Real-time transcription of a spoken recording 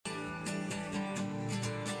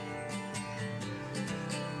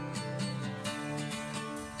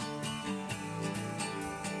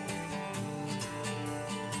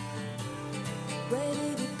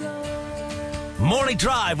Morning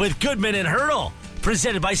Drive with Goodman and Hurdle,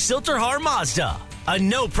 presented by Silterhar Mazda. A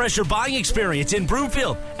no-pressure buying experience in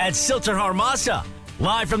Broomfield at Silterhar Mazda.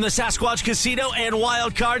 Live from the Sasquatch Casino and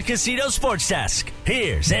Wild Card Casino Sports Desk.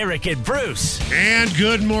 Here's Eric and Bruce. And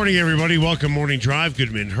good morning, everybody. Welcome, Morning Drive.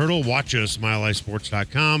 Goodman and Hurdle. Watch us,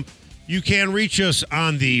 MileHighSports.com. You can reach us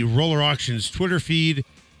on the Roller Auctions Twitter feed.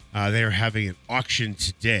 They're having an auction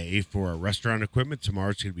today for restaurant equipment. Tomorrow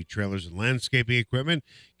it's going to be trailers and landscaping equipment.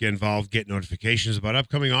 Get involved, get notifications about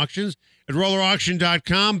upcoming auctions at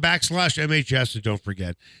rollerauction.com/MHS. And don't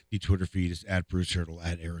forget, the Twitter feed is at Bruce Hurdle,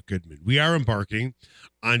 at Eric Goodman. We are embarking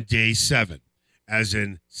on day 7, as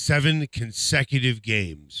in 7 consecutive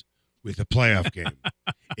games with a playoff game.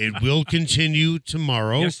 It will continue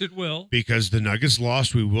tomorrow. Yes, it will. Because the Nuggets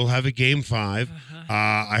lost, we will have a game 5.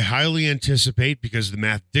 I highly anticipate, because the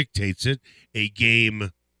math dictates it, a game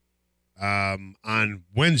on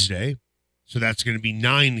Wednesday. So that's going to be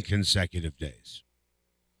 9 consecutive days.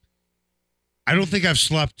 I don't think I've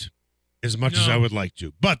slept as much as I would like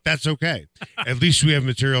to, but that's okay. At least we have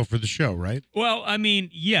material for the show, right? Well, I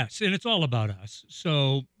mean, yes, and it's all about us.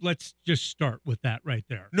 So let's just start with that right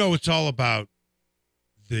there. No, it's all about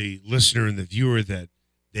the listener and the viewer, that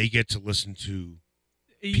they get to listen to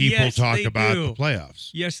people talk about the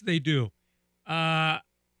playoffs. Yes, they do. And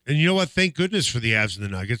you know what? Thank goodness for the Avs and the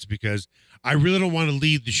Nuggets, because I really don't want to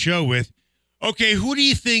lead the show with, okay, who do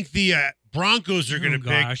you think the Broncos are going to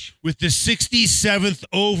pick with the 67th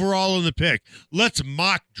overall in the pick? Let's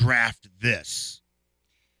mock draft this.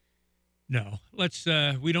 No, let's.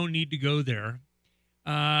 We don't need to go there.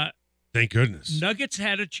 Thank goodness. Nuggets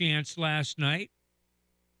had a chance last night.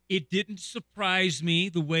 It didn't surprise me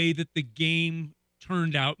the way that the game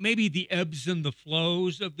turned out. Maybe the ebbs and the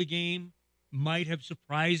flows of the game might have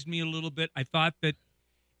surprised me a little bit. I thought that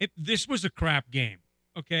this was a crap game,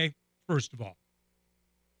 okay? First of all,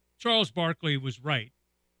 Charles Barkley was right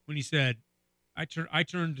when he said, I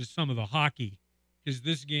turned to some of the hockey because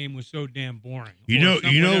this game was so damn boring.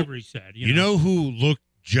 Whatever he said. You know who looked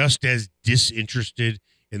just as disinterested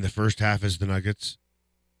in the first half as the Nuggets?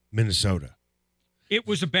 Minnesota. It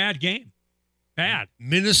was a bad game. Bad.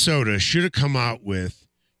 Minnesota should have come out with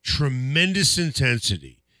tremendous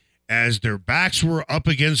intensity as their backs were up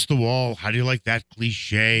against the wall. How do you like that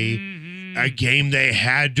cliche? Mm-hmm. A game they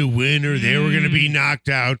had to win or they were going to be knocked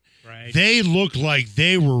out. Right. They looked like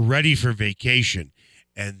they were ready for vacation.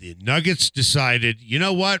 And the Nuggets decided, you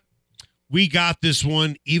know what? We got this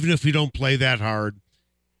one, even if we don't play that hard.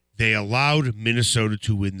 They allowed Minnesota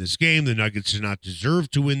to win this game. The Nuggets did not deserve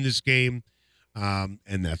to win this game.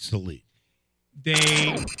 And that's the lead.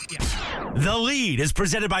 The lead is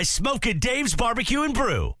presented by Smokin' Dave's Barbecue and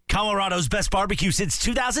Brew, Colorado's best barbecue since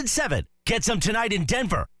 2007. Get some tonight in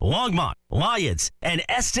Denver, Longmont, Lyons, and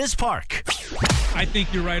Estes Park. I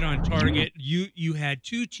think you're right on target. You had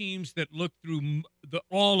two teams that looked through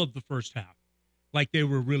all of the first half like they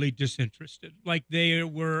were really disinterested, like there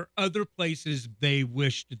were other places they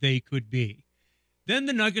wished they could be. Then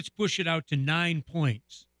the Nuggets push it out to 9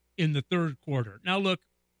 points in the third quarter. Now, look,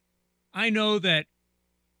 I know that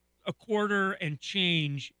a quarter and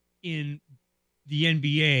change in the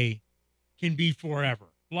NBA can be forever.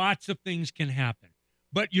 Lots of things can happen.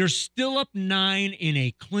 But you're still up 9 in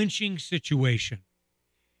a clinching situation.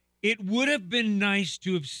 It would have been nice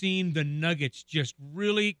to have seen the Nuggets just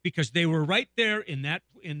really, because they were right there in that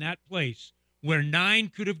place where 9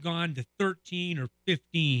 could have gone to 13 or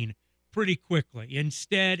 15 pretty quickly.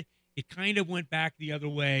 Instead, it kind of went back the other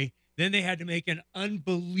way. Then they had to make an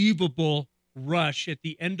unbelievable rush at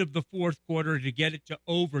the end of the fourth quarter to get it to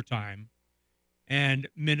overtime, and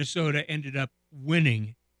Minnesota ended up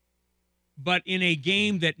winning. But in a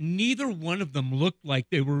game that neither one of them looked like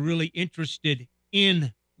they were really interested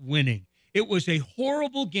in winning. It was a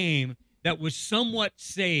horrible game that was somewhat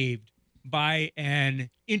saved by an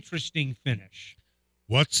interesting finish.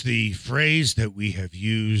 What's the phrase that we have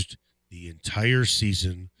used the entire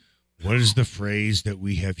season? What is the phrase that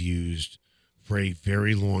we have used for a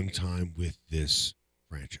very long time with this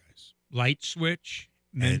franchise? Light switch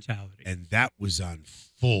mentality. And that was on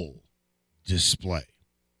full display.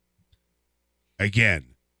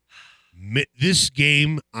 Again, this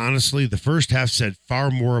game, honestly, the first half said far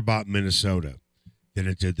more about Minnesota than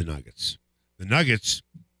it did the Nuggets. The Nuggets,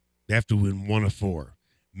 they have to win 1 of 4.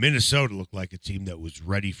 Minnesota looked like a team that was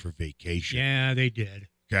ready for vacation. Yeah, they did.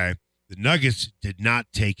 Okay. The Nuggets did not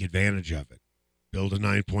take advantage of it. Build a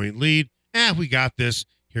 9-point lead. We got this.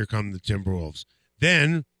 Here come the Timberwolves.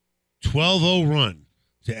 Then 12-0 run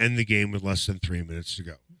to end the game with less than 3 minutes to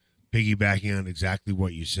go. Piggybacking on exactly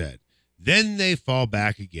what you said. Then they fall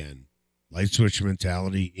back again. Light switch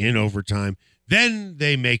mentality in overtime. Then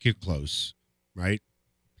they make it close, right?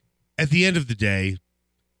 At the end of the day,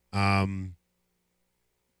 so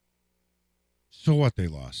what? They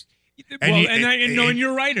lost. And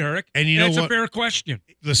you're right, Eric. And you know that's what? a fair question.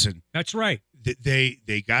 Listen, That's right.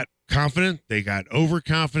 they got confident. They got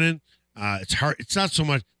overconfident. It's hard. It's not so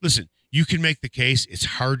much. Listen, you can make the case. It's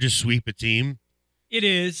hard to sweep a team. It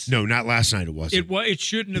is. No, not last night. It wasn't. It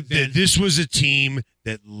shouldn't have been. This was a team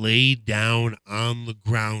that laid down on the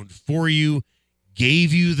ground for you,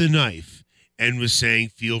 gave you the knife, and was saying,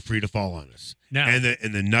 "Feel free to fall on us." No. And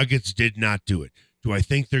the Nuggets did not do it. Do I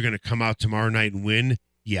think they're going to come out tomorrow night and win?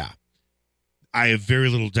 Yeah. I have very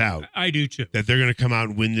little doubt. I do too. That they're going to come out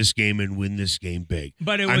and win this game and win this game big.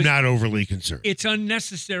 But I'm not overly concerned. It's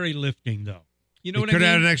unnecessary lifting, though. You know what I mean? Could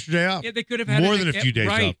have had an extra day off. Yeah, they could have had more than a few days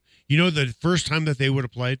right. off. You know, the first time that they would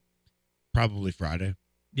have played, probably Friday.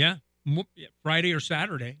 Yeah, Friday or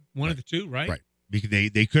Saturday, one of the two, right? Right. Because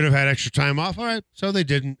they could have had extra time off. All right, so they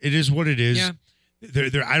didn't. It is what it is. Yeah.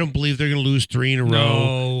 I don't believe they're going to lose 3 in a row.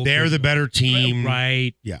 No, They're the better team.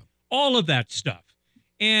 Right. Yeah. All of that stuff.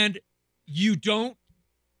 And you don't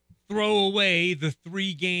throw away the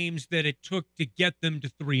 3 games that it took to get them to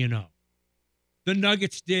 3-0. The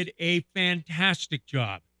Nuggets did a fantastic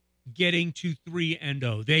job getting to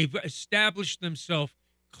 3-0. They've established themselves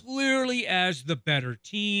clearly as the better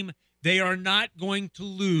team. They are not going to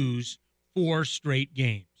lose 4 straight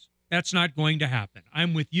games. That's not going to happen.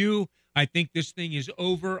 I'm with you. I think this thing is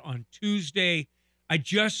over on Tuesday.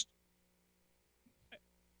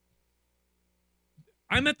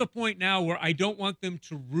 I'm at the point now where I don't want them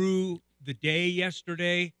to rue the day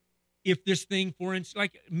yesterday. If this thing, for instance,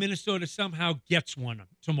 like Minnesota somehow gets one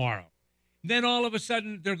tomorrow, then all of a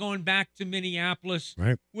sudden they're going back to Minneapolis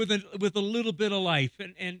with a little bit of life,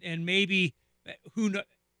 and maybe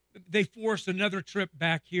they force another trip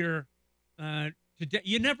back here.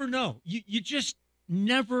 You never know. You just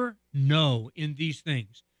never know in these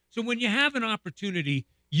things. So when you have an opportunity,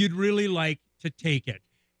 you'd really like to take it.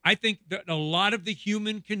 I think that a lot of the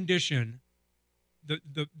human condition,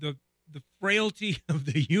 the frailty of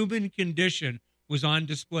the human condition was on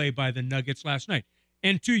display by the Nuggets last night.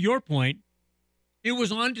 And to your point, it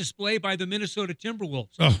was on display by the Minnesota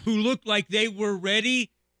Timberwolves, who looked like they were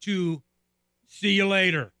ready to see you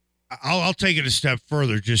later. I'll take it a step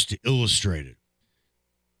further just to illustrate it.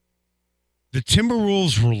 The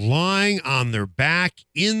Timberwolves were lying on their back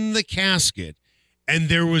in the casket, and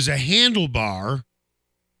there was a handlebar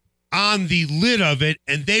on the lid of it,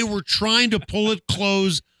 and they were trying to pull it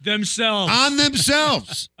close on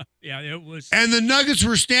themselves. Yeah, it was. And the Nuggets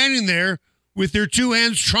were standing there with their 2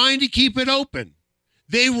 hands trying to keep it open.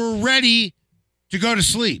 They were ready to go to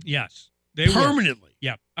sleep. Yes, they permanently. Were.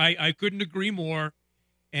 Yeah, I couldn't agree more,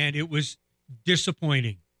 and it was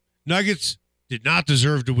disappointing. Nuggets did not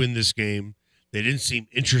deserve to win this game. They didn't seem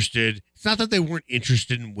interested. It's not that they weren't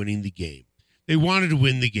interested in winning the game. They wanted to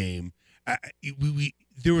win the game.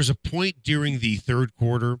 There was a point during the third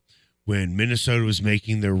quarter when Minnesota was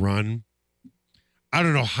making their run. I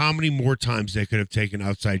don't know how many more times they could have taken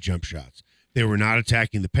outside jump shots. They were not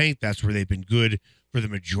attacking the paint. That's where they've been good for the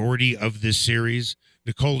majority of this series.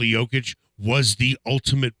 Nikola Jokic was the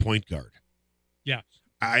ultimate point guard. Yeah.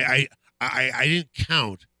 I didn't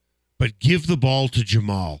count, but give the ball to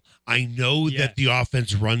Jamal. I know that the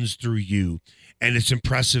offense runs through you, and it's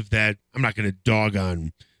impressive that I'm not going to dog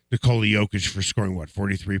on Nikola Jokic for scoring,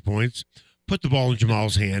 43 points? Put the ball in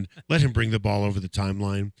Jamal's hand. Let him bring the ball over the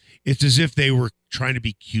timeline. It's as if they were trying to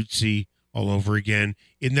be cutesy all over again.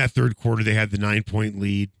 In that third quarter, they had the 9-point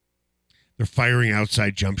lead. They're firing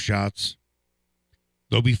outside jump shots.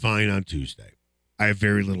 They'll be fine on Tuesday. I have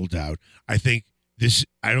very little doubt. I think this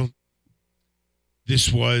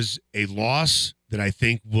was a loss that I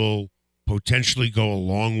think will potentially go a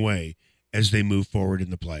long way as they move forward in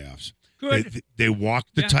the playoffs. Good. They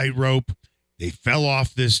walked the tightrope. They fell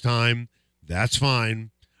off this time. That's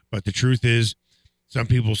fine. But the truth is, some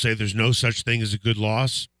people say there's no such thing as a good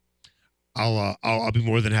loss. I'll be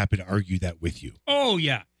more than happy to argue that with you. Oh,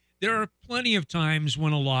 yeah. There are plenty of times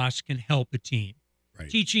when a loss can help a team. Right.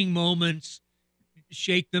 Teaching moments,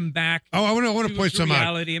 shake them back. Oh, I want to point something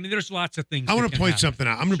out. I mean, there's lots of things. I want to point something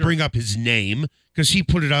out. I'm going to bring up his name because he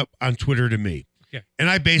put it up on Twitter to me. Okay. And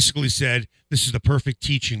I basically said, this is the perfect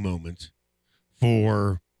teaching moment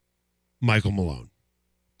for Michael Malone.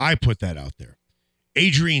 I put that out there.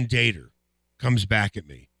 Adrian Dater comes back at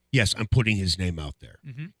me. Yes, I'm putting his name out there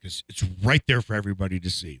because it's right there for everybody to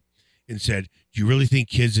see. And said, do you really think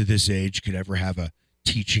kids at this age could ever have a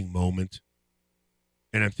teaching moment?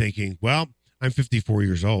 And I'm thinking, well, I'm 54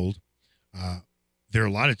 years old. There are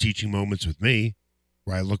a lot of teaching moments with me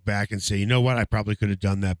where I look back and say, you know what? I probably could have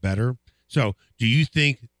done that better. So, do you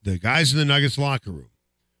think the guys in the Nuggets locker room,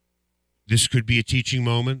 this could be a teaching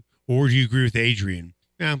moment, or do you agree with Adrian?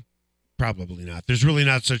 Yeah, probably not. There's really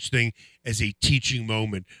not such thing as a teaching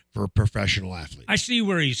moment for a professional athlete. I see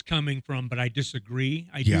where he's coming from, but I disagree.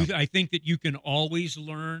 I think that you can always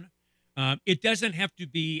learn. It doesn't have to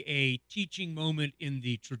be a teaching moment in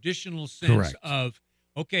the traditional sense Correct. of,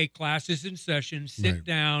 okay, class is in session, sit Right.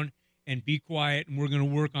 down and be quiet, and we're going to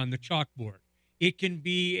work on the chalkboard. It can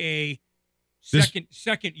be a second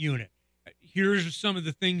unit. Here's some of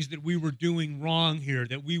the things that we were doing wrong here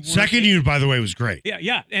that we weren't. Second unit, by the way, was great.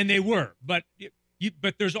 Yeah, and they were. But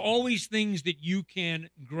there's always things that you can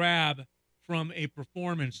grab from a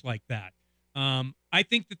performance like that. I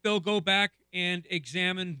think that they'll go back and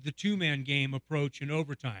examine the two-man game approach in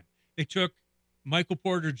overtime. They took Michael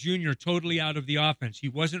Porter Jr. totally out of the offense. He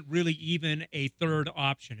wasn't really even a third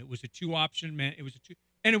option. It was a two-option man. It was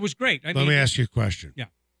and it was great. Let me ask you a question. Yeah.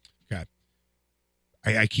 Okay.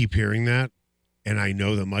 I keep hearing that, and I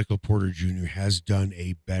know that Michael Porter Jr. has done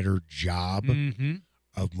a better job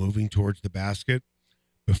of moving towards the basket.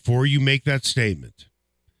 Before you make that statement,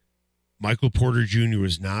 Michael Porter Jr.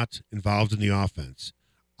 was not involved in the offense.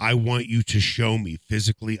 I want you to show me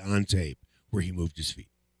physically on tape where he moved his feet.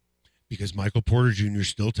 Because Michael Porter Jr.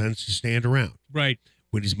 still tends to stand around. Right.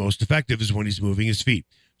 When he's most effective is when he's moving his feet.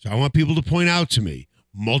 So I want people to point out to me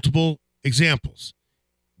multiple examples,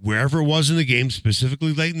 wherever it was in the game,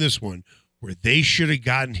 specifically late in this one, where they should have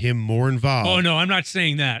gotten him more involved. Oh, no, I'm not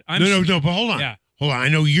saying that. No, but hold on. Yeah. Hold on. I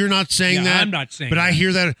know you're not saying that. I'm not saying but that. I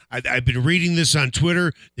hear that. I've been reading this on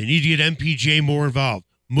Twitter. They need to get MPJ more involved.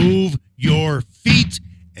 Move your feet,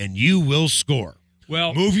 and you will score.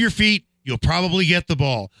 Well, move your feet. You'll probably get the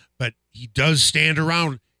ball. But he does stand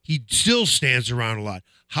around. He still stands around a lot.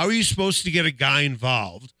 How are you supposed to get a guy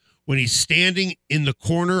involved when he's standing in the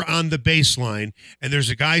corner on the baseline and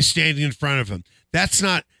there's a guy standing in front of him? That's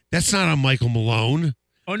not on Michael Malone.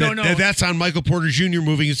 Oh, no. That's on Michael Porter Jr.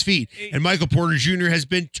 moving his feet. And Michael Porter Jr. has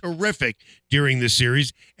been terrific during this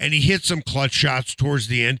series, and he hit some clutch shots towards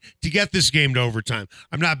the end to get this game to overtime.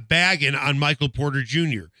 I'm not bagging on Michael Porter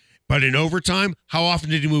Jr., but in overtime, how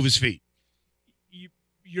often did he move his feet?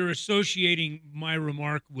 You're associating my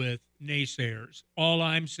remark with naysayers. All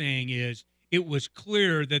I'm saying is it was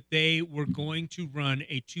clear that they were going to run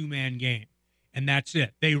a two-man game, and that's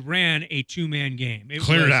it. They ran a two-man game.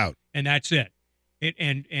 Cleared out. And that's it.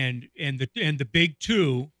 And the big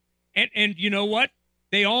two, and you know what?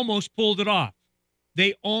 They almost pulled it off.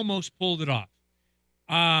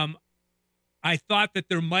 I thought that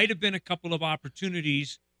there might have been a couple of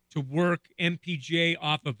opportunities to work MPJ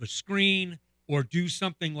off of a screen or do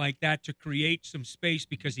something like that to create some space,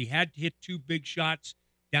 because he had to hit two big shots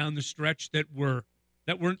down the stretch that were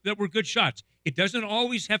good shots. It doesn't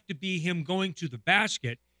always have to be him going to the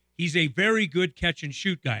basket. He's a very good catch and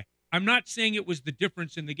shoot guy. I'm not saying it was the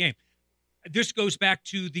difference in the game. This goes back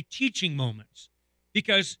to the teaching moments,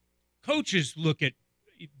 because coaches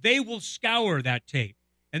they will scour that tape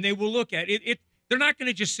and they will look at it. They're not going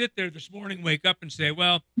to just sit there this morning, wake up and say,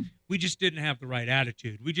 well, we just didn't have the right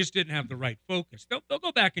attitude. We just didn't have the right focus. They'll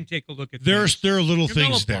go back and take a look at there are little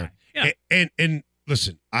things there. Yeah. And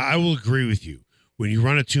listen, I will agree with you. When you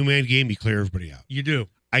run a two-man game, you clear everybody out. You do.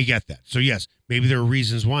 I get that. So, yes, maybe there are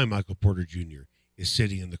reasons why Michael Porter Jr. is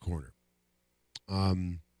sitting in the corner. I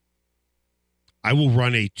will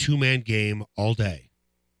run a two-man game all day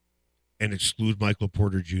and exclude Michael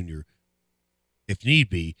Porter Jr. if need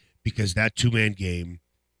be, because that two-man game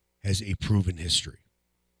has a proven history.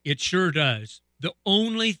 It sure does. The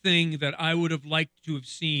only thing that I would have liked to have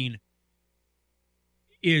seen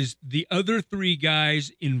is the other three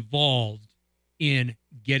guys involved in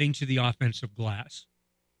getting to the offensive glass.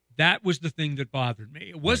 That was the thing that bothered me.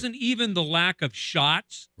 It wasn't even the lack of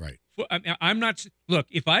shots. Right. I'm not. Look,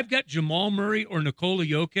 if I've got Jamal Murray or Nikola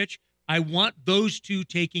Jokic, I want those two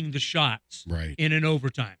taking the shots in an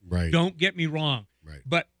overtime. Right. Don't get me wrong. Right.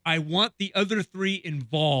 But I want the other three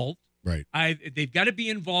involved. Right. They've got to be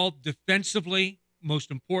involved defensively, most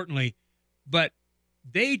importantly. But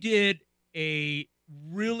they did a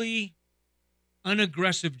really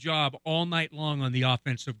unaggressive job all night long on the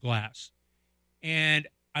offensive glass. And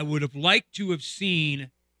I would have liked to have seen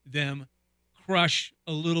them crush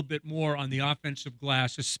a little bit more on the offensive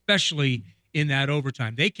glass, especially in that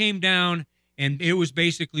overtime. They came down, and it was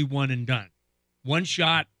basically one and done. One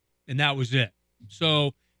shot, and that was it.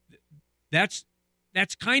 So that's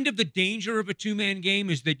kind of the danger of a two-man game,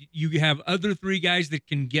 is that you have other three guys that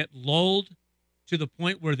can get lulled to the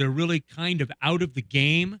point where they're really kind of out of the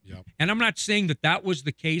game. Yep. And I'm not saying that was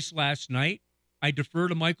the case last night. I defer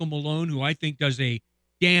to Michael Malone, who I think does a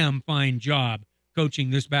damn fine job coaching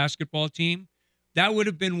this basketball team, that would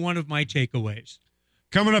have been one of my takeaways.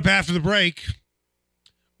 Coming up after the break,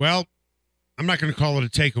 well, I'm not going to call it a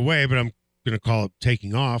takeaway, but I'm going to call it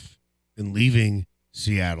taking off and leaving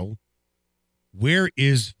Seattle. Where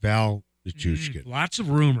is Val Nichushkin? Lots of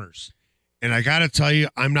rumors. And I got to tell you,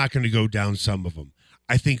 I'm not going to go down some of them.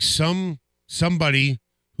 I think somebody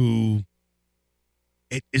who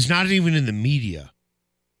it is not even in the media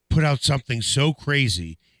put out something so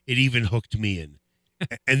crazy it even hooked me in.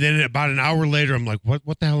 And then about an hour later, I'm like,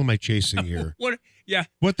 what the hell am I chasing here? What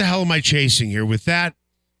the hell am I chasing here? With that,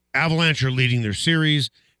 Avalanche are leading their series,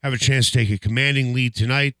 have a chance to take a commanding lead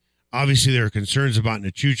tonight. Obviously, there are concerns about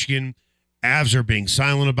Nichushkin. Avs are being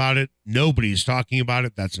silent about it. Nobody is talking about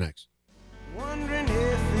it. That's next. Wondering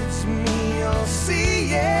if it's me you'll see,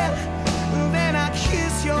 yeah. Then I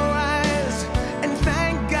kiss your eyes and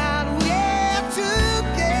thank God we're together.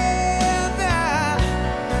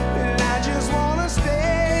 And I just wanna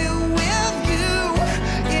stay with you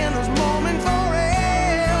in this moment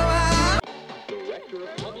forever. Director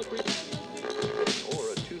of Public Relations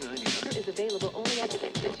or a $2.99 is available only at the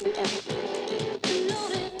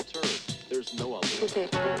Sir, there's no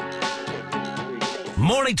alternative.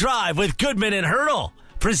 Morning Drive with Goodman and Hurdle.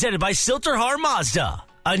 Presented by Silterhar Mazda.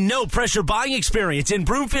 A no-pressure buying experience in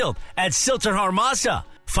Broomfield at Silterhar Mazda.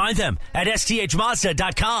 Find them at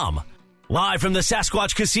sthmazda.com. Live from the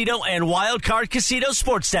Sasquatch Casino and Wild Card Casino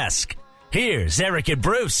Sports Desk. Here's Eric and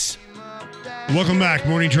Bruce. Welcome back.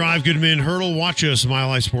 Morning Drive, Goodman and Hurdle. Watch us,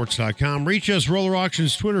 milehighsports.com. Reach us, Roller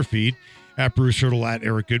Auctions Twitter feed, at Bruce Hurdle, at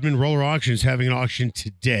Eric Goodman. Roller Auctions having an auction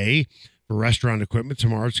today for restaurant equipment.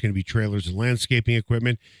 Tomorrow it's going to be trailers and landscaping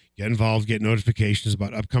equipment. Get involved, get notifications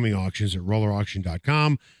about upcoming auctions at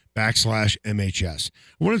rollerauction.com/MHS.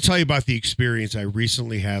 I want to tell you about the experience I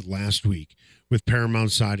recently had last week with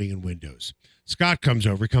Paramount Siding and Windows. Scott comes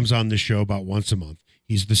over. He comes on this show about once a month.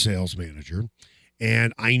 He's the sales manager.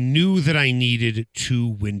 And I knew that I needed 2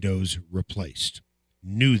 windows replaced.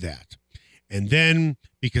 Knew that. And then,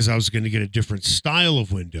 because I was going to get a different style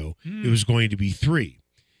of window, it was going to be 3.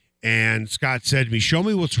 And Scott said to me, show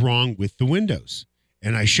me what's wrong with the windows.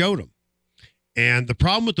 And I showed him. And the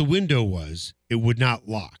problem with the window was it would not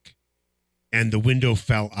lock. And the window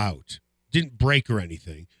fell out. Didn't break or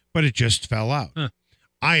anything, but it just fell out. Huh.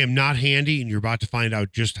 I am not handy, and you're about to find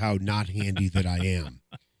out just how not handy that I am.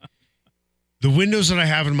 The windows that I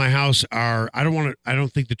have in my house are, I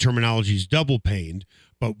don't think the terminology is double paned,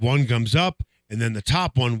 but one comes up and then the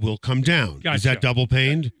top one will come down. Gotcha. Is that double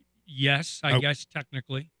paned? Yes, I guess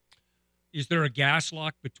technically. Is there a gas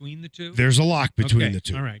lock between the two? There's a lock between Okay, the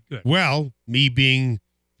two. all right, good. Well, me being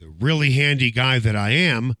the really handy guy that I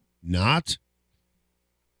am,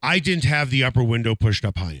 I didn't have the upper window pushed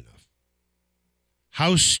up high enough.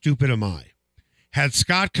 How stupid am I? Had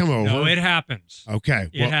Scott come over. No, it happens. Okay.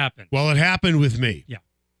 It happened. Well, it happened with me. Yeah.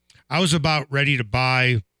 I was about ready to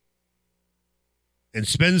buy and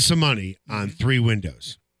spend some money on 3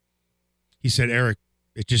 windows. He said, Eric,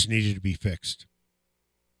 it just needed to be fixed.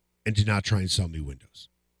 And did not try and sell me windows.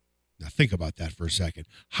 Now think about that for a second.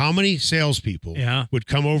 How many salespeople would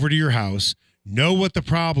come over to your house, know what the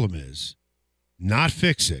problem is, not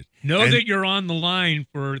fix it? Know that you're on the line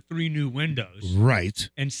for 3 new windows. Right.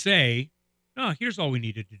 And say, oh, here's all we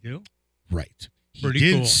needed to do. Right. He Pretty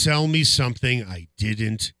didn't cool. sell me something I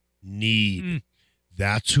didn't need.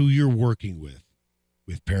 That's who you're working with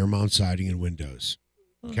Paramount Siding and Windows.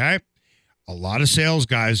 Okay? A lot of sales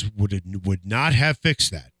guys would not have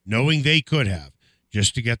fixed that, knowing they could have,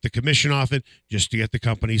 just to get the commission off it, just to get the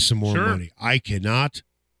company some more money. I cannot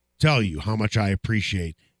tell you how much I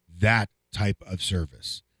appreciate that type of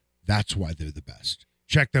service. That's why they're the best.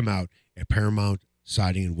 Check them out at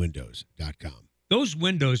ParamountSidingAndWindows.com. Those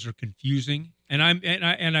windows are confusing, and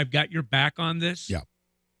I've got your back on this. Yeah.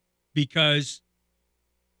 Because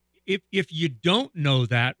if you don't know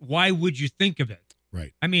that, why would you think of it?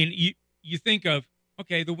 Right. I mean, you think of,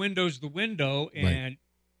 okay, the window's the window, and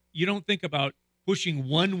you don't think about pushing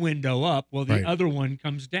one window up while the other one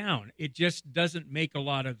comes down. It just doesn't make a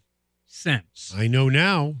lot of sense. I know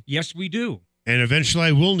now. Yes, we do. And eventually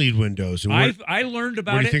I will need windows. And I learned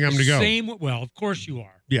about where do you think I'm going to go? Well, of course you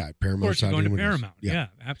are. Yeah, Paramount. Of course you're Siding going to and Windows. Paramount. Yeah,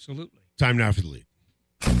 absolutely. Time now for the lead.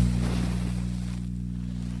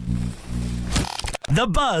 The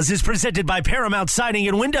Buzz is presented by Paramount Siding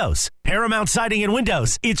and Windows. Paramount Siding and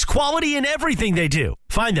Windows. It's quality in everything they do.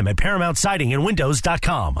 Find them at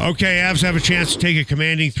ParamountSidingAndWindows.com. Okay, Avs have a chance to take a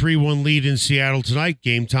commanding 3-1 lead in Seattle tonight.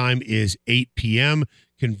 Game time is 8 p.m.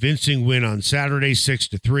 Convincing win on Saturday,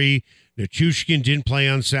 6-3. Nichushkin didn't play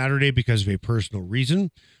on Saturday because of a personal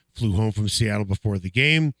reason. Flew home from Seattle before the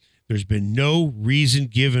game. There's been no reason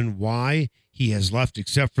given why he has left,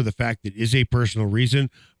 except for the fact that it is a personal reason,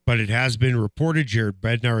 but it has been reported. Jared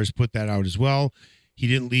Bednar has put that out as well. He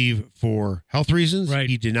didn't leave for health reasons. Right.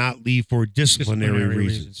 He did not leave for disciplinary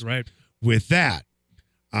reasons. Right. With that,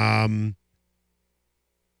 I'm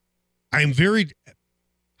very,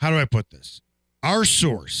 how do I put this? Our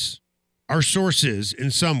source is, in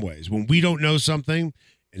some ways, when we don't know something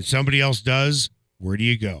and somebody else does, where do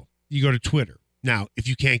you go? You go to Twitter. Now, if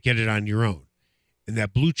you can't get it on your own, and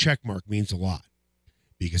that blue check mark means a lot,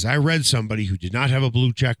 because I read somebody who did not have a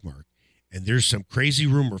blue check mark, and there's some crazy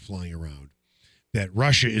rumor flying around that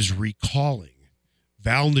Russia is recalling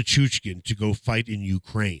Val Nichushkin to go fight in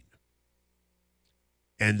Ukraine.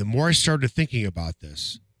 And the more I started thinking about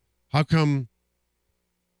this, how come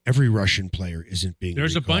every Russian player isn't being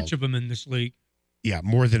There's recalled? a bunch of them in this league. Yeah,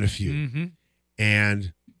 more than a few. Mm-hmm.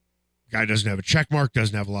 And guy doesn't have a check mark,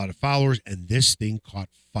 doesn't have a lot of followers, and this thing caught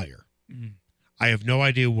fire. Mm. I have no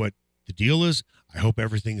idea what the deal is. I hope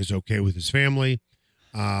everything is okay with his family.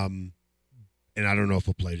 And I don't know if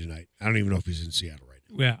he'll play tonight. I don't even know if he's in Seattle right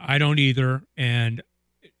now. Yeah, I don't either. And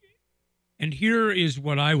here is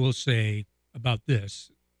what I will say about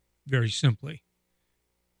this very simply.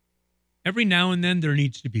 Every now and then there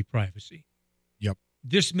needs to be privacy. Yep.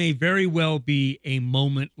 This may very well be a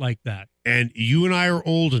moment like that. And you and I are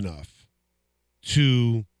old enough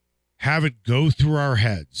to have it go through our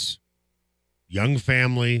heads. Young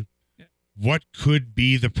family, what could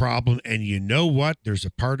be the problem? And you know what? There's a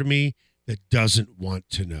part of me that doesn't want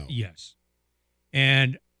to know. Yes.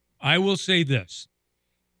 And I will say this.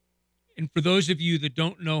 And for those of you that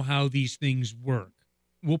don't know how these things work,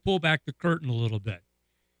 we'll pull back the curtain a little bit.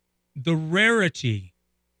 The rarity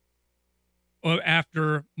of,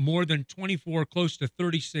 after more than 24, close to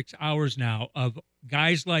 36 hours now, of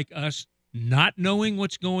guys like us not knowing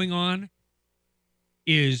what's going on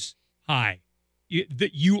is high.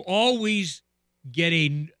 You always get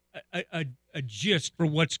a gist for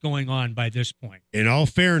what's going on by this point. In all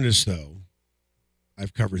fairness, though,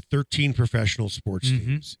 I've covered 13 professional sports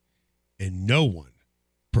teams, and no one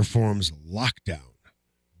performs lockdown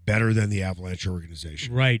better than the Avalanche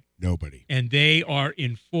organization. Right. Nobody. And they are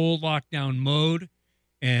in full lockdown mode.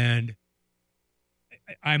 And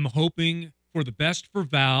I'm hoping for the best for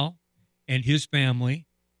Val and his family,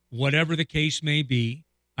 whatever the case may be.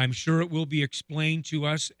 I'm sure it will be explained to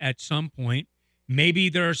us at some point. Maybe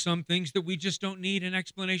there are some things that we just don't need an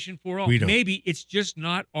explanation for all. We don't. Maybe it's just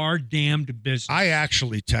not our damned business. I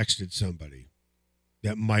actually texted somebody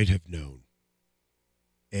that might have known.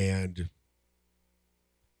 And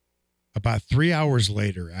about 3 hours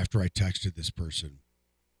later, after I texted this person,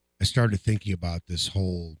 I started thinking about this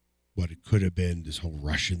whole, what it could have been, this whole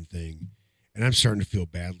Russian thing. And I'm starting to feel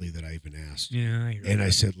badly that I even asked. Yeah, I hear And that. I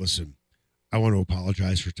said, listen, I want to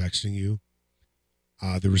apologize for texting you.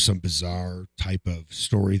 There was some bizarre type of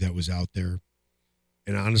story that was out there.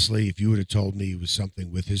 And honestly, if you would have told me it was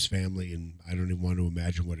something with his family, and I don't even want to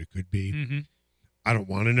imagine what it could be, I don't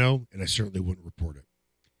want to know, and I certainly wouldn't report it.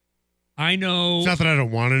 I know. It's not that I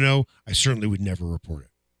don't want to know. I certainly would never report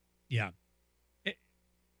it. Yeah.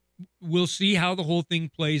 We'll see how the whole thing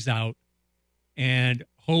plays out and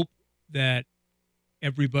hope that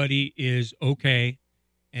everybody is okay.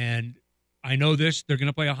 And I know this, they're going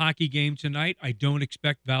to play a hockey game tonight. I don't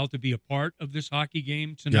expect Val to be a part of this hockey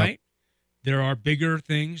game tonight. Yep. There are bigger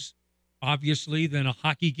things, obviously, than a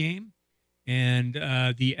hockey game. And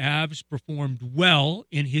the Avs performed well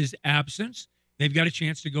in his absence. They've got a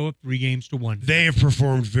chance to go up 3-1. They have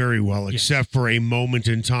performed very well, Yes. except for a moment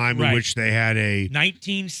in time in Right. which they had a...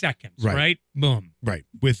 19 seconds, Right. right? Boom. Right.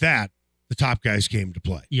 With that, the top guys came to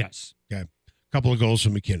play. Yes. Okay. A couple of goals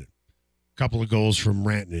from McKinnon. A couple of goals from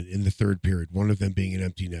Rantanen in the third period, one of them being an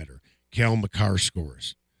empty netter. Cale Makar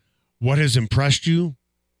scores. What has impressed you?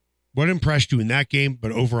 What impressed you in that game,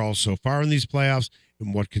 but overall so far in these playoffs,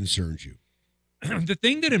 and what concerns you? The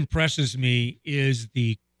thing that impresses me is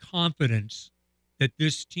the confidence that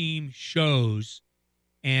this team shows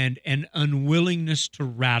and an unwillingness to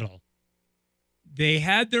rattle. They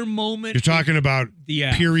had their moment. You're talking about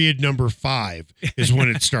Yeah. period number 5 is when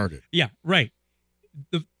it started. Yeah, right.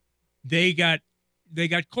 They got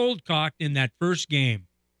cold cocked in that first game,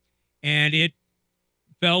 and it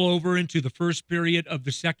fell over into the first period of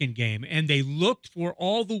the second game, and they looked for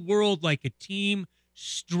all the world like a team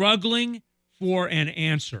struggling for an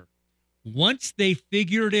answer. Once they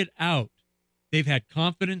figured it out, they've had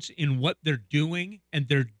confidence in what they're doing, and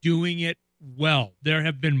they're doing it well. There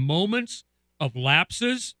have been moments of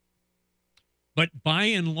lapses, but by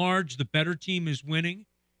and large, the better team is winning.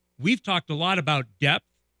 We've talked a lot about depth,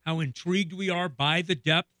 how intrigued we are by the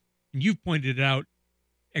depth, and you've pointed it out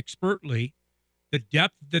expertly the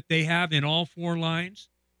depth that they have in all four lines.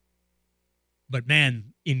 But,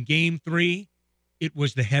 man, in Game 3, it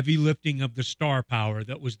was the heavy lifting of the star power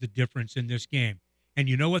that was the difference in this game. And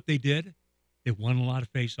you know what they did? They won a lot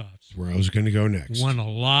of faceoffs. That's where I was going to go next. Won a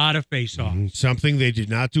lot of faceoffs. Mhm. Something they did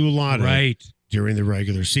not do a lot of during the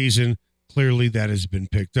regular season. Clearly, that has been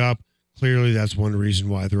picked up. Clearly, that's one reason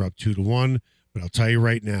why they're up 2-1. But I'll tell you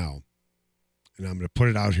right now, and I'm going to put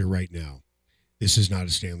it out here right now, this is not a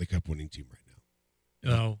Stanley Cup winning team right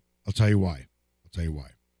now. No. I'll tell you why.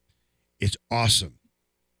 It's awesome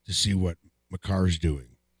to see what Makar's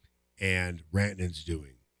doing and Rantanen's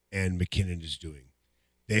doing and McKinnon is doing.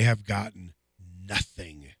 They have gotten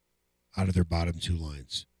nothing out of their bottom two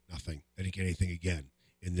lines. Nothing. They didn't get anything again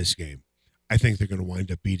in this game. I think they're going to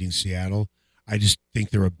wind up beating Seattle. I just think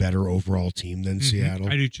they're a better overall team than Seattle.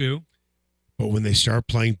 I do too. But when they start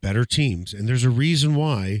playing better teams, and there's a reason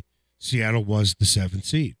why Seattle was the 7th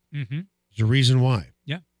seed. Mm-hmm. There's a reason why.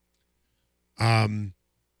 Yeah.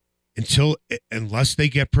 Unless they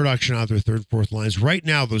get production out of their third and fourth lines. Right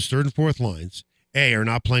now, those third and fourth lines, are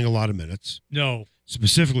not playing a lot of minutes. No.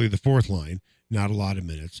 Specifically the fourth line, not a lot of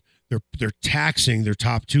minutes. They're taxing their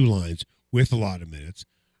top two lines with a lot of minutes.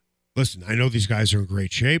 Listen, I know these guys are in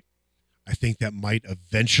great shape. I think that might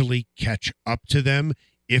eventually catch up to them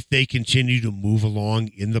if they continue to move along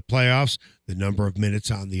in the playoffs, the number of minutes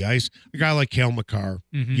on the ice. A guy like Cale Makar,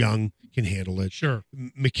 young, can handle it. Sure.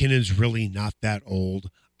 McKinnon's really not that old.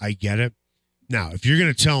 I get it. Now, if you're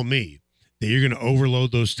going to tell me that you're going to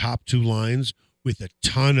overload those top two lines with a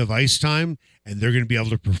ton of ice time and they're going to be able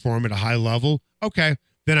to perform at a high level, okay,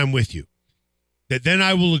 then I'm with you. Then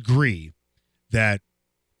I will agree that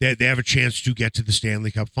they have a chance to get to the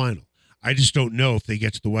Stanley Cup final. I just don't know if they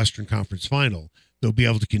get to the Western Conference final, they'll be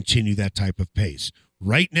able to continue that type of pace.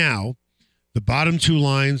 Right now, the bottom two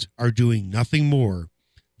lines are doing nothing more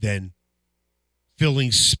than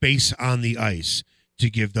filling space on the ice to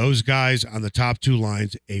give those guys on the top two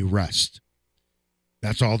lines a rest.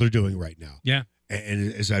 That's all they're doing right now. Yeah.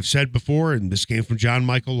 And as I've said before, and this came from John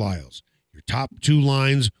Michael Lyles, your top two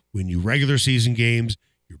lines win you regular season games,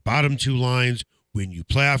 your bottom two lines win you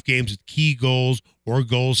playoff games with key goals or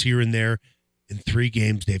goals here and there. In 3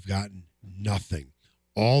 games, they've gotten nothing.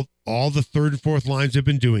 All the third and fourth lines have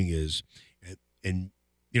been doing is, and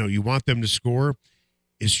you want them to score,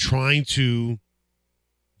 is trying to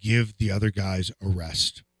give the other guys a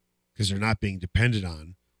rest because they're not being depended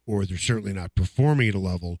on, or they're certainly not performing at a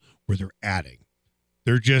level where they're adding.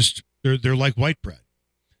 They're like white bread.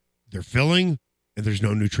 They're filling, and there's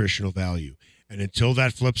no nutritional value. And until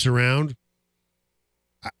that flips around,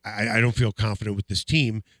 I don't feel confident with this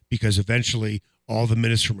team because eventually all the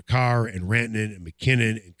minutes from Makar and Rantanen and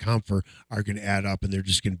McKinnon and Comfer are going to add up, and they're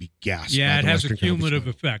just going to be gassed. Yeah, it has Western a cumulative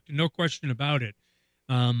Conference effect. No question about it.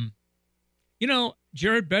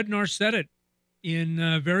 Jared Bednar said it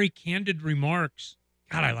in very candid remarks.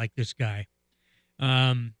 God, I like this guy.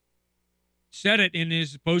 Said it in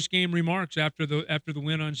his post-game remarks after the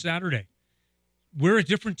win on Saturday. We're a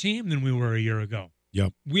different team than we were a year ago.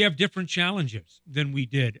 Yep. We have different challenges than we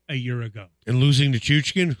did a year ago. And losing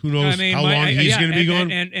Nichushkin, who knows how long he's going to be gone?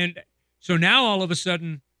 And so now all of a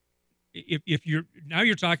sudden, if you're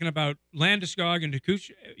talking about Landeskog and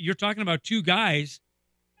Nichushkin, you're talking about 2 guys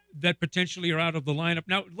that potentially are out of the lineup.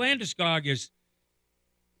 Now, Landeskog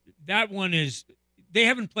they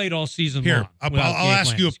haven't played all season long. I'll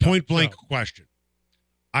ask you a point-blank question.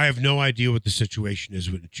 I have no idea what the situation is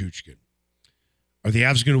with Nichushkin. Are the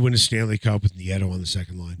Avs going to win a Stanley Cup with Nieto on the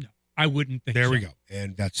second line? No, I wouldn't think so. There we go.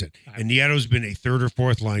 And that's it. And Nieto's been a third or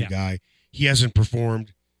fourth line guy. He hasn't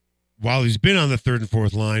performed while he's been on the third and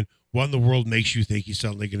fourth line. What in the world makes you think he's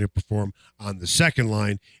suddenly going to perform on the second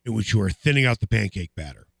line in which you are thinning out the pancake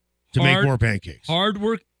batter to make more pancakes? Hard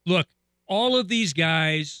work. Look, all of these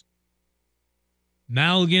guys,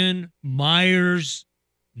 Malgin, Myers,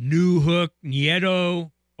 Newhook,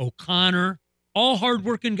 Nieto, O'Connor, all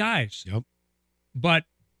hardworking guys. Yep. But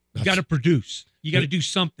you got to produce. You got to do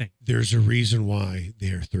something. There's a reason why they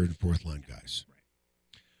are third and fourth line guys.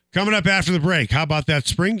 Right. Coming up after the break, how about that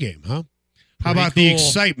spring game, huh? How about the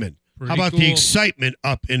excitement? How about the excitement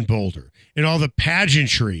up in Boulder and all the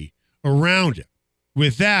pageantry around it?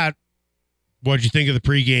 With that, what'd you think of the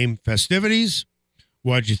pregame festivities?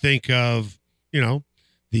 What'd you think of,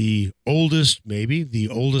 the oldest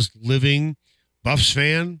living Buffs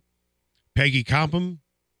fan, Peggy Compton?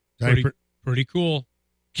 Pretty cool.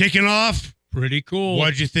 Kicking off. Pretty cool.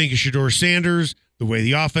 What'd you think of Shedeur Sanders, the way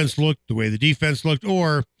the offense looked, the way the defense looked?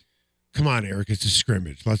 Or, come on, Eric, it's a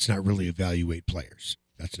scrimmage. Let's not really evaluate players.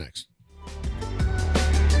 That's next.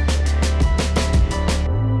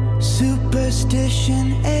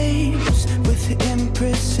 Superstition aims with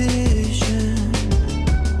imprecision.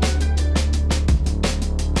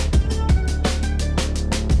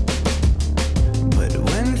 But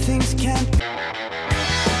when things can't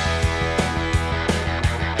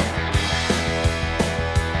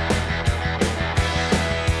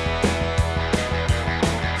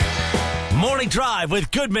Morning Drive with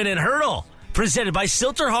Goodman and Hurdle, presented by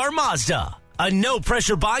Silterhar Mazda. A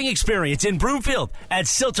no-pressure buying experience in Broomfield at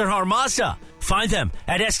Silterhar Mazda. Find them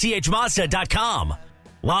at sthmazda.com.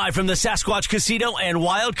 Live from the Sasquatch Casino and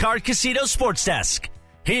Wild Card Casino Sports Desk.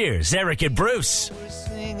 Here's Eric and Bruce.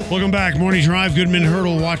 Welcome back. Morning Drive, Goodman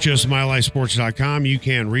Hurdle. Watch us, MileHighSports.com. You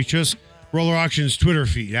can reach us. Roller Auctions Twitter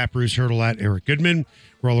feed, at Bruce Hurdle, at Eric Goodman.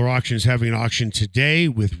 Roller Auctions having an auction today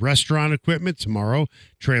with restaurant equipment. Tomorrow,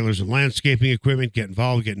 trailers and landscaping equipment. Get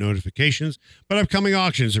involved, get notifications. But upcoming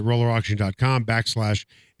auctions at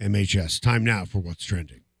rollerauction.com/MHS. Time now for What's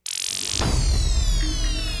Trending.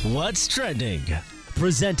 What's Trending?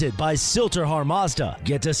 Presented by Silterhar Mazda.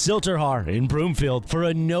 Get to Silterhar in Broomfield for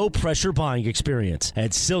a no-pressure buying experience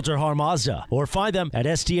at Silterhar Mazda, or find them at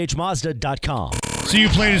sthmazda.com. So you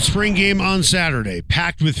played a spring game on Saturday,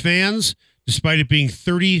 packed with fans, despite it being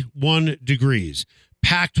 31 degrees,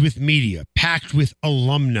 packed with media, packed with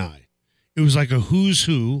alumni. It was like a who's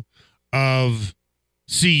who of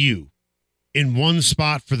CU in one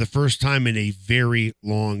spot for the first time in a very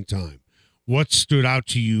long time. What stood out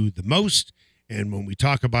to you the most? And when we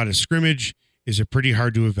talk about a scrimmage, is it pretty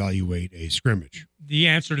hard to evaluate a scrimmage? The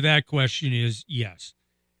answer to that question is yes.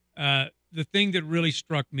 The thing that really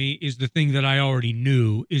struck me is the thing that I already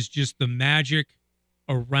knew, is just the magic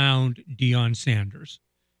around Deion Sanders,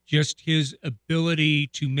 just his ability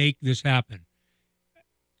to make this happen.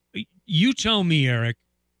 You tell me, Eric,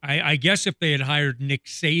 I guess if they had hired Nick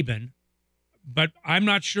Saban, but I'm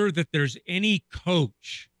not sure that there's any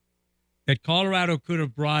coach that Colorado could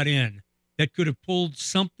have brought in that could have pulled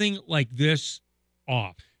something like this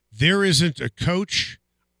off. There isn't a coach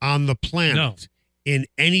on the planet in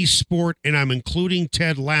any sport, and I'm including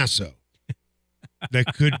Ted Lasso,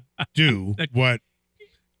 that could do what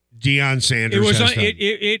Deion Sanders has done.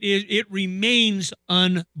 It remains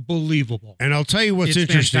unbelievable. And I'll tell you what's It's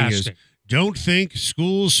interesting fantastic. is, don't think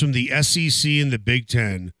schools from the SEC and the Big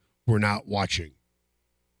Ten were not watching.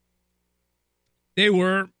 They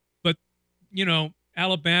were, but,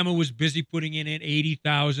 Alabama was busy putting in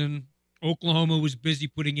 80,000. Oklahoma was busy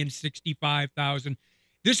putting in 65,000.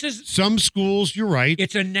 This is Some schools, you're right.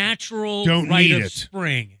 It's a natural Don't rite need of it.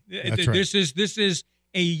 spring. That's right. This is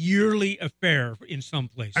a yearly affair in some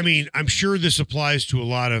places. I mean, I'm sure this applies to a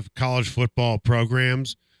lot of college football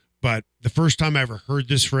programs, but the first time I ever heard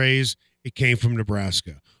this phrase, it came from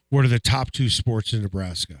Nebraska. What are the top two sports in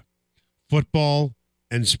Nebraska? Football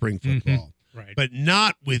and spring football. right. But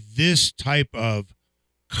not with this type of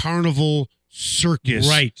carnival circus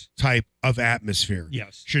type of atmosphere.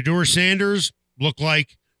 Yes. Shedeur Sanders looked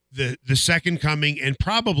like the second coming and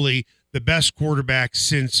probably the best quarterback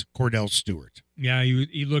since Cordell Stewart. Yeah,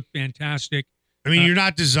 he looked fantastic. I mean, you're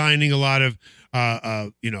not designing a lot of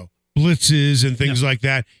blitzes and things like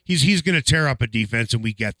that. He's going to tear up a defense, and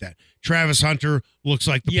we get that. Travis Hunter looks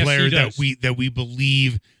like the player that we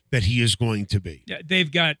believe that he is going to be. Yeah,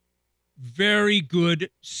 they've got very good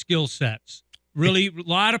skill sets. Really, a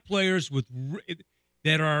lot of players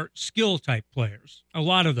that are skill type players. A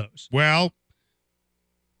lot of those. Well,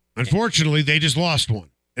 unfortunately, they just lost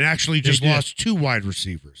one, and actually just lost two wide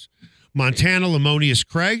receivers. Montana Lamonius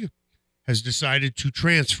Craig has decided to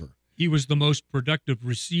transfer. He was the most productive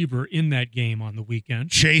receiver in that game on the weekend.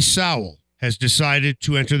 Chase Sowell has decided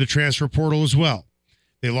to enter the transfer portal as well.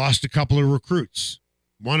 They lost a couple of recruits.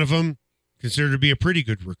 One of them considered to be a pretty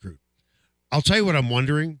good recruit. I'll tell you what I'm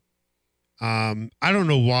wondering. I don't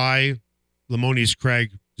know why Lamonius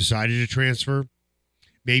Craig decided to transfer.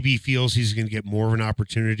 Maybe he feels he's going to get more of an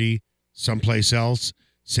opportunity someplace else.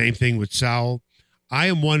 Same thing with Sowell. I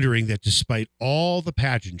am wondering that despite all the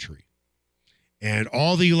pageantry and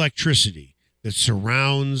all the electricity that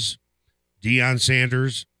surrounds Deion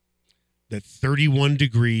Sanders, that 31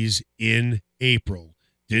 degrees in April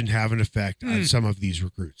didn't have an effect on some of these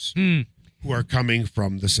recruits who are coming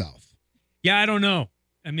from the South. Yeah, I don't know.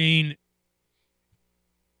 I mean,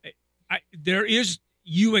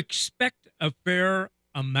 you expect a fair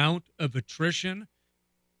amount of attrition.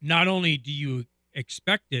 Not only do you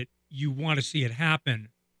expect it, you want to see it happen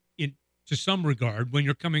to some regard when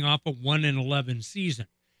you're coming off a 1-11 season.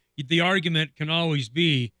 The argument can always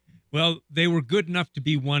be, well, they were good enough to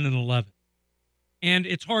be 1-11. And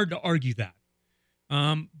it's hard to argue that.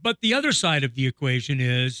 But the other side of the equation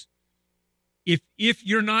is if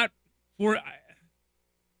you're not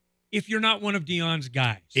if you're not one of Deion's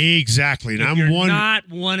guys. Exactly. And If I'm you're not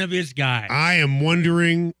one of his guys. I am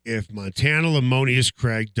wondering if Montana Lemonius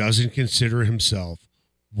Craig doesn't consider himself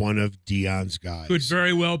one of Deion's guys. Could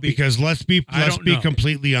very well be. Because let's be don't know.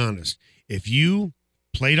 completely honest. If you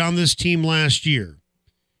played on this team last year,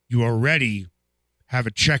 you already have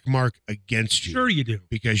a check mark against you. Sure you do.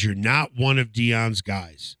 Because you're not one of Deion's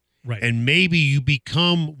guys. Right. And maybe you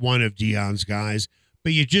become one of Deion's guys,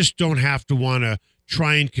 but you just don't have to want to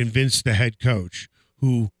try and convince the head coach,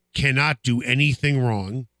 who cannot do anything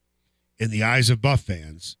wrong in the eyes of Buff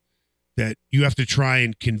fans, that you have to try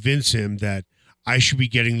and convince him that I should be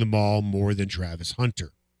getting the ball more than Travis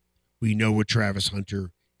Hunter. We know what Travis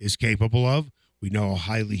Hunter is capable of. We know how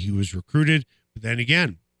highly he was recruited. But then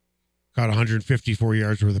again, caught 154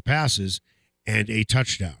 yards worth of passes and a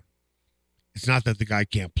touchdown. It's not that the guy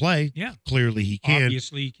can't play. Yeah. Clearly he can.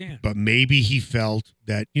 Obviously he can. But maybe he felt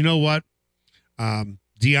that, you know what?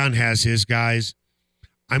 Deion has his guys.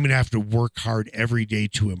 I'm going to have to work hard every day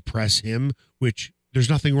to impress him, which there's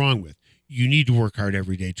nothing wrong with. You need to work hard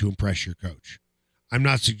every day to impress your coach. I'm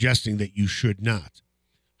not suggesting that you should not.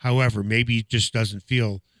 However, maybe he just doesn't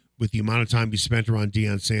feel, with the amount of time he spent around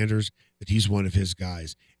Deion Sanders, that he's one of his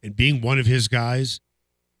guys. And being one of his guys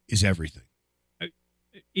is everything.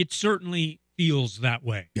 It certainly feels that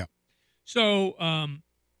way. Yeah. So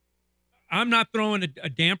I'm not throwing a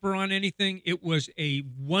damper on anything. It was a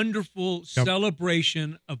wonderful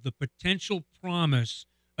celebration of the potential promise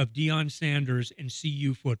of Deion Sanders and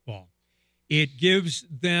CU football. It gives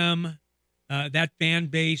them, that fan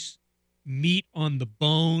base, meat on the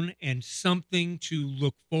bone and something to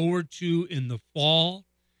look forward to in the fall.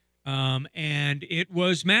 And it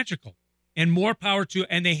was magical, and more power to,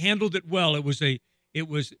 and they handled it well. It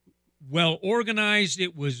was well organized.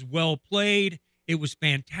 It was well played. It was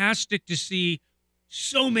fantastic to see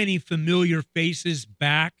so many familiar faces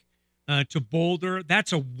back to Boulder.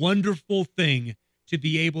 That's a wonderful thing, to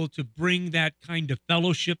be able to bring that kind of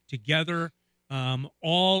fellowship together,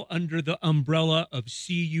 all under the umbrella of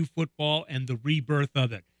CU football and the rebirth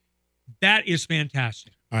of it. That is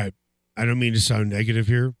fantastic. All right. I don't mean to sound negative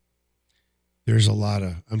here. There's a lot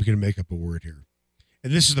of, I'm going to make up a word here.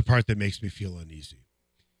 And this is the part that makes me feel uneasy.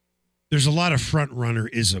 There's a lot of front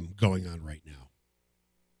runner-ism going on right now.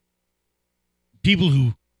 People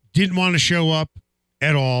who didn't want to show up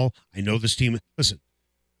at all. I know this team. Listen,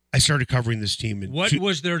 I started covering this team. What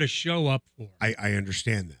was there to show up for? I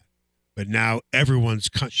understand that. But now everyone's...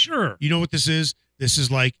 Sure. You know what this is? This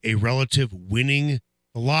is like a relative winning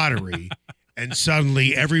the lottery, and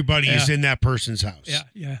suddenly everybody is in that person's house. Yeah,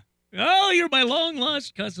 yeah. Oh, you're my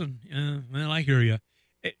long-lost cousin. Yeah, well, I hear you.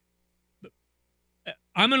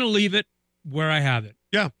 I'm going to leave it where I have it.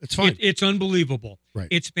 Yeah, it's fine. It's unbelievable. Right.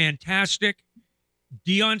 It's fantastic.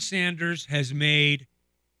 Deion Sanders has made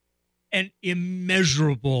an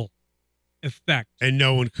immeasurable effect. And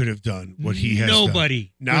no one could have done what he has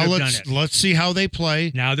Nobody done. Now could have done it. let's see how they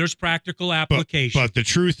play. Now there's practical application. But the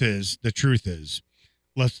truth is,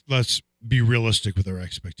 let's be realistic with our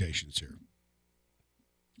expectations here.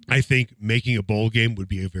 I think making a bowl game would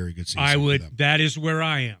be a very good season. I would. For them. That is where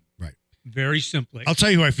I am. Right. Very simply. I'll tell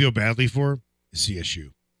you who I feel badly for is CSU.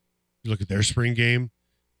 You look at their spring game,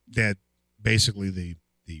 that basically the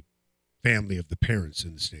family of the parents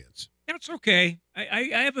in the stands. That's okay. I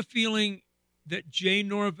have a feeling that Jay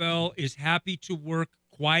Norvell is happy to work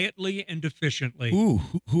quietly and efficiently. Ooh,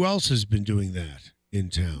 who else has been doing that in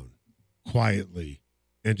town? Quietly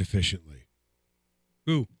and efficiently.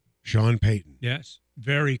 Who? Sean Payton. Yes,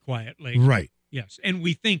 very quietly. Right. Yes, and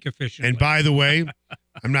we think efficiently. And by the way,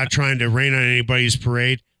 I'm not trying to rain on anybody's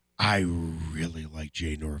parade. I really like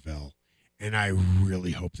Jay Norvell, and I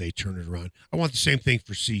really hope they turn it around. I want the same thing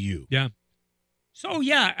for CU. Yeah. So,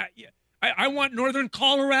 yeah, I want Northern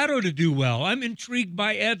Colorado to do well. I'm intrigued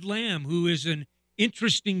by Ed Lamb, who is an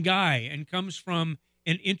interesting guy and comes from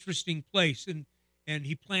an interesting place, and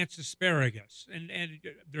he plants asparagus. And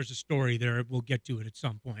there's a story there. We'll get to it at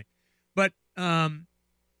some point. But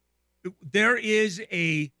there is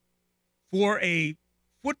for a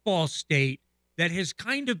football state that has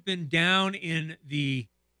kind of been down in the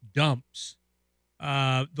dumps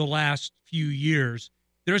the last few years,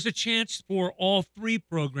 there's a chance for all three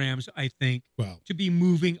programs, I think, to be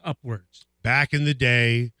moving upwards. Back in the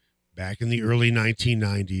day, back in the early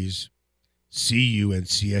 1990s, CU and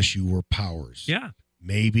CSU were powers. Yeah.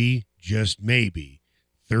 Maybe, just maybe,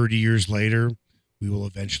 30 years later, we will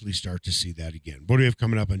eventually start to see that again. What do we have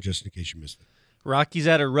coming up on Just In Case You Missed It? Rockies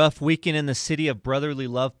had a rough weekend in the city of brotherly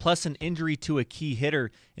love, plus an injury to a key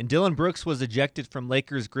hitter, and Dylan Brooks was ejected from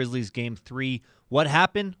Lakers-Grizzlies Game 3. What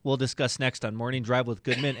happened? We'll discuss next on Morning Drive with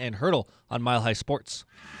Goodman and Hurdle on Mile High Sports.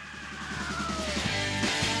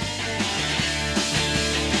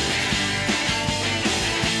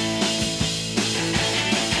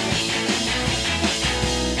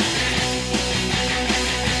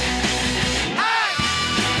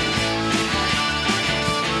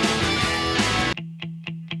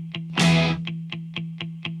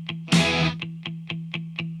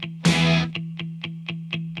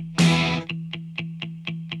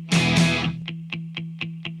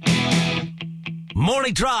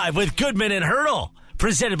 Morning Drive with Goodman and Hurdle,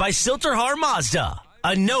 presented by Silterhar Mazda.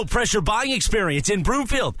 A no-pressure buying experience in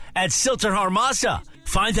Broomfield at Silterhar Mazda.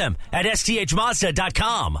 Find them at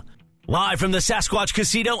sthmazda.com. Live from the Sasquatch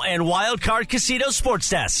Casino and Wildcard Casino Sports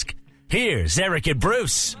Desk, here's Eric and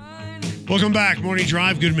Bruce. Welcome back. Morning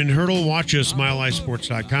Drive, Goodman Hurdle. Watch us,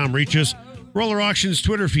 milehighsports.com. Reach us. Roller Auctions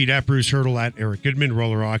Twitter feed at Bruce Hurdle, at Eric Goodman.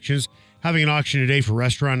 Roller Auctions having an auction today for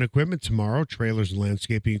restaurant equipment. Tomorrow, trailers and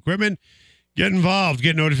landscaping equipment. Get involved.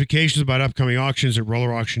 Get notifications about upcoming auctions at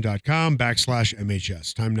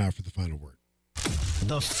rollerauction.com/MHS. Time now for the final word.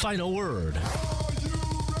 The final word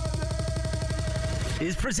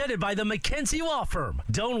is presented by the McKenzie Law Firm.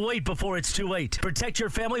 Don't wait before it's too late. Protect your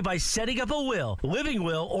family by setting up a will, living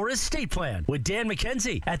will, or estate plan with Dan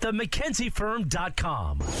McKenzie at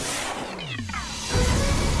themckenziefirm.com.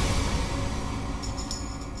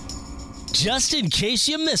 Just in case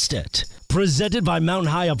you missed it. Presented by Mountain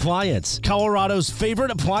High Appliance, Colorado's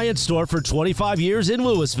favorite appliance store for 25 years in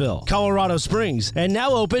Louisville, Colorado Springs, and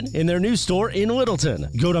now open in their new store in Littleton.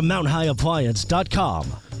 Go to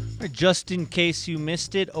mountainhighappliance.com. Just in case you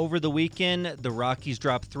missed it, over the weekend, the Rockies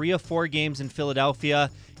dropped 3 of 4 games in Philadelphia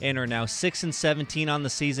and are now 6-17 on the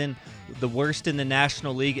season, the worst in the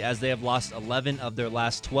National League as they have lost 11 of their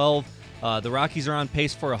last 12. The Rockies are on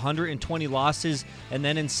pace for 120 losses, and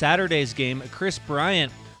then in Saturday's game, Chris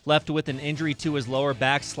Bryant left with an injury to his lower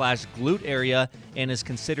back / glute area and is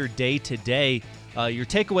considered day-to-day. Your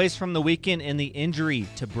takeaways from the weekend and the injury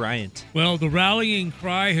to Bryant? Well, the rallying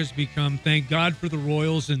cry has become, thank God for the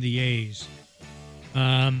Royals and the A's.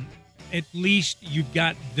 At least you've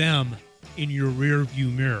got them in your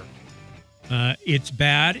rearview mirror. It's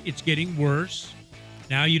bad. It's getting worse.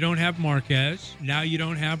 Now you don't have Marquez. Now you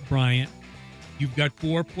don't have Bryant. You've got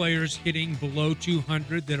 4 players hitting below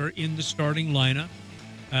 200 that are in the starting lineup.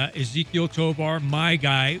 Ezekiel Tovar, my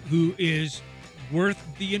guy, who is worth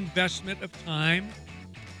the investment of time,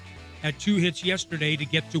 had 2 hits yesterday to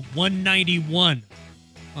get to 191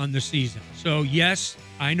 on the season. So, yes,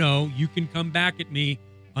 I know you can come back at me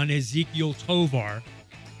on Ezekiel Tovar,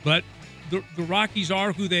 but the Rockies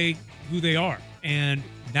are who they are. And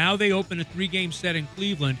now they open a 3-game set in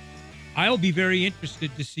Cleveland. I'll be very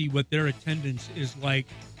interested to see what their attendance is like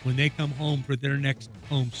when they come home for their next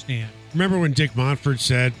home stand. Remember when Dick Montfort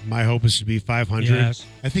said, my hope is to be 500? Yes.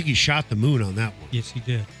 I think he shot the moon on that one. Yes, he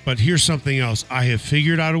did. But here's something else. I have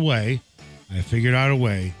figured out a way to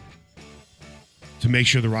make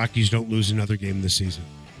sure the Rockies don't lose another game this season.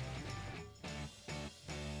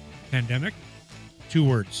 Pandemic? 2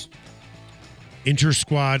 words.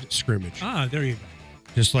 Inter-squad scrimmage. Ah, there you go.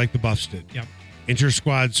 Just like the Buffs did. Yep,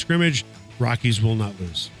 Inter-squad scrimmage, Rockies will not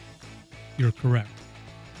lose. you're correct.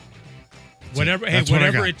 Whatever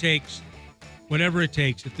it takes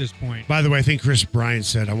at this point. By the way, I think Chris Bryant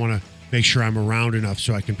said, I want to make sure I'm around enough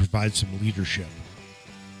so I can provide some leadership.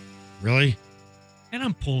 Really? And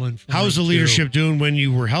I'm pulling for How's the him, leadership too. doing when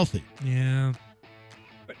you were healthy? Yeah.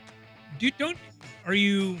 But are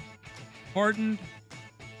you pardoned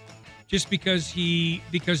just because the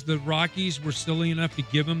Rockies were silly enough to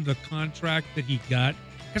give him the contract that he got?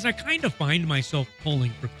 Because I kind of find myself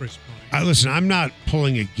pulling for Chris Bryant. Listen, I'm not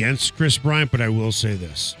pulling against Chris Bryant, but I will say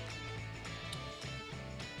this.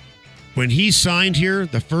 When he signed here,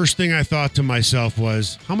 the first thing I thought to myself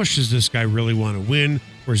was, how much does this guy really want to win,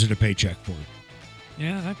 or is it a paycheck for him?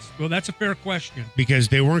 Yeah, that's a fair question. Because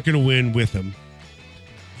they weren't going to win with him.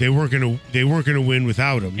 They weren't going to win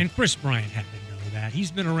without him. And Chris Bryant had to know that.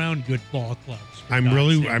 He's been around good ball clubs. I'm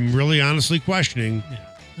really honestly questioning. Yeah.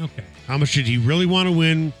 Okay. How much did he really want to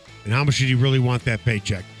win, and how much did he really want that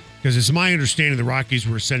paycheck? Because it's my understanding the Rockies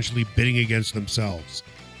were essentially bidding against themselves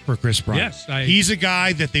for Chris Bryant. Yes, he's a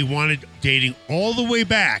guy that they wanted dating all the way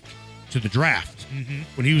back to the draft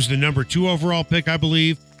when he was the number 2 overall pick, I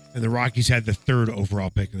believe, and the Rockies had the 3rd overall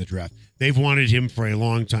pick in the draft. They've wanted him for a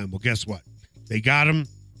long time. Well, guess what? They got him.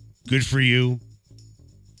 Good for you.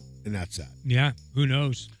 And that's that. Yeah, who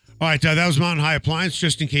knows? All right, that was Mountain High Appliance.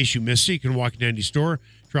 Just in case you missed it, you can walk into any store,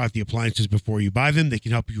 try out the appliances before you buy them. They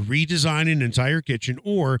can help you redesign an entire kitchen,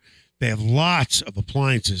 or they have lots of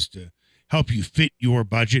appliances to help you fit your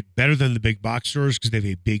budget better than the big box stores because they have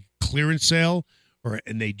a big clearance sale,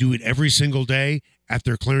 and they do it every single day at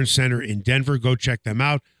their clearance center in Denver. Go check them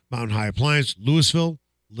out. Mountain High Appliance, Louisville,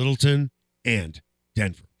 Littleton, and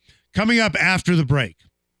Denver. Coming up after the break,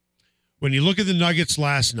 when you look at the Nuggets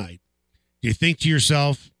last night, do you think to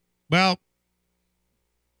yourself, well,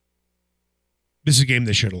 this is a game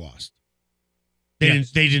they should have lost. They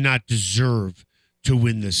did not deserve to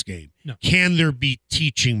win this game. No. Can there be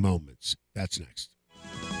teaching moments? That's next.